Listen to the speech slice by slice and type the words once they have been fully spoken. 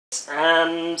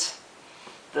And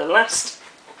the last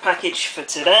package for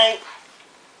today,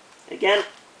 again,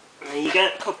 there you go,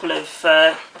 a couple of,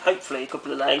 hopefully a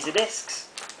couple of laser discs.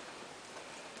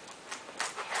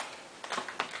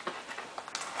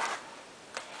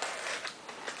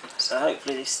 So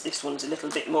hopefully this one's a little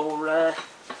bit more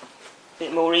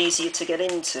easier to get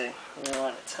into.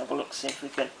 Right, let's have a look, see if we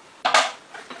can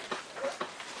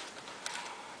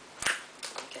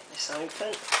get this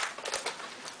open.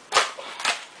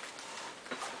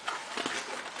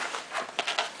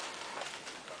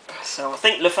 So I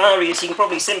think Lefarius, you can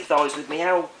probably sympathise with me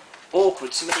how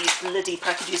awkward some of these bloody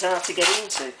packages are to get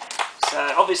into.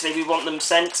 So obviously we want them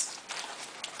sent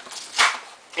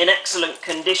in excellent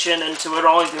condition and to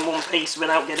arrive in one piece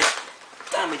without getting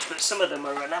damaged, but some of them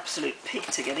are an absolute pig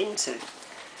to get into.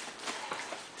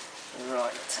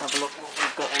 Right, let's have a look what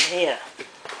we've got in here.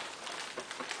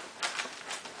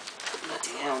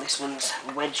 Bloody hell, this one's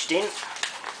wedged in.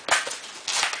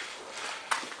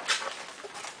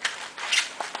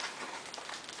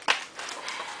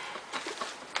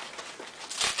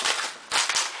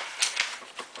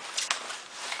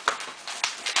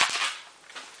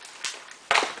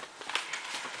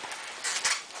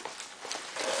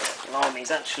 Blimey,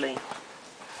 he's actually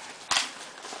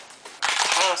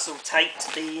parcel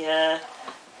taped the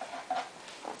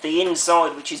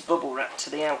inside, which is bubble wrapped, to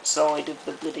the outside of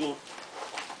the bloody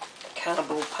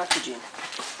cardboard packaging.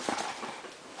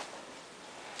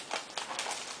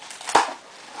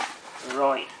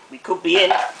 Right, we could be in.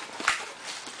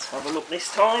 Let's have a look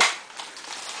this time.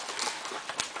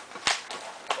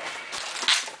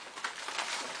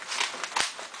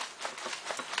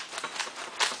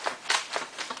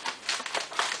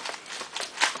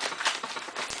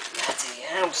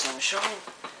 Sunshine.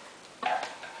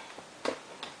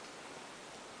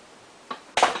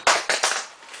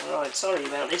 Right, sorry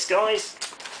about this, guys.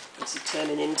 This is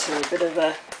turning into a bit of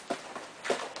a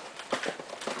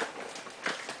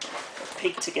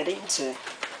pig to get into.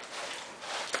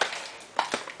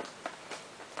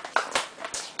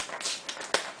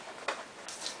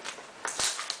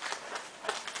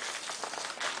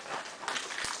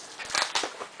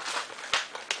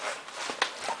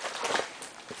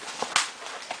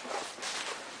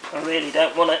 I really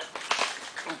don't want to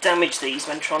damage these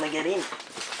when trying to get in.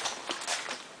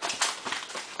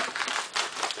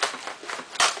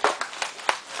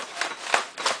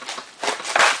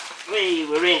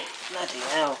 We're in. Bloody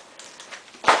hell.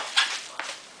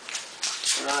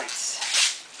 Right.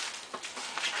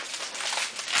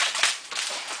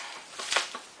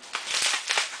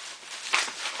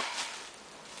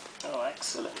 Oh,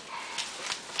 excellent.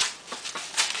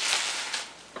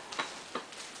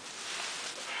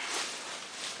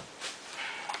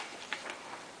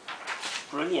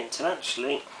 Brilliant. And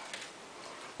actually,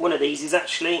 one of these is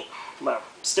actually, well,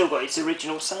 still got its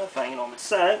original cellophane on.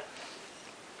 So,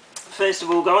 first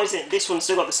of all, guys, this one's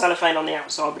still got the cellophane on the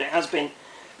outside, but it has been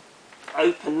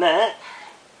open there.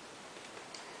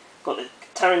 Got the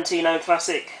Tarantino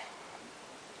classic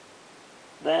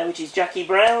there, which is Jackie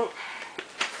Brown.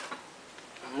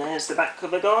 And there's the back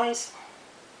cover, guys.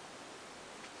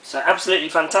 So, absolutely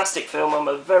fantastic film. I'm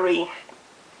a very,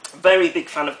 very big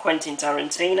fan of Quentin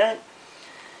Tarantino.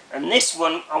 And this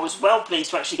one, I was well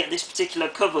pleased to actually get this particular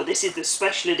cover. This is the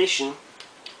special edition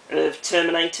of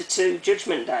Terminator 2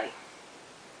 Judgment Day.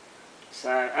 So,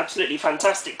 absolutely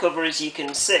fantastic cover, as you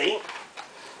can see.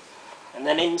 And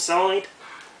then inside,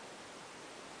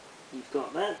 you've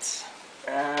got that.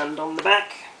 And on the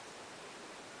back,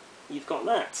 you've got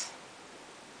that.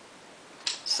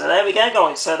 So there we go,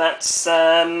 guys. So that's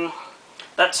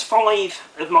 5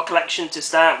 of my collection to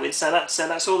start with. So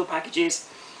that's all the packages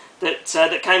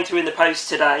that came through in the post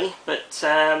today. But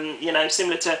you know,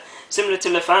 similar to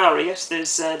Lefarius,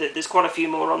 there's quite a few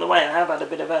more on the way. I have had a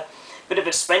bit of a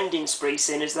spending spree,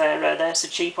 seeing as they're so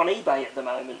cheap on eBay at the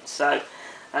moment. So,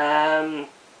 yeah,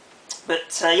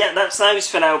 that's those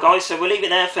for now, guys. So we'll leave it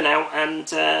there for now.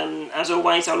 And as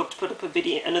always, I'll look to put up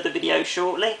another video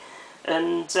shortly.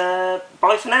 And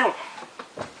bye for now.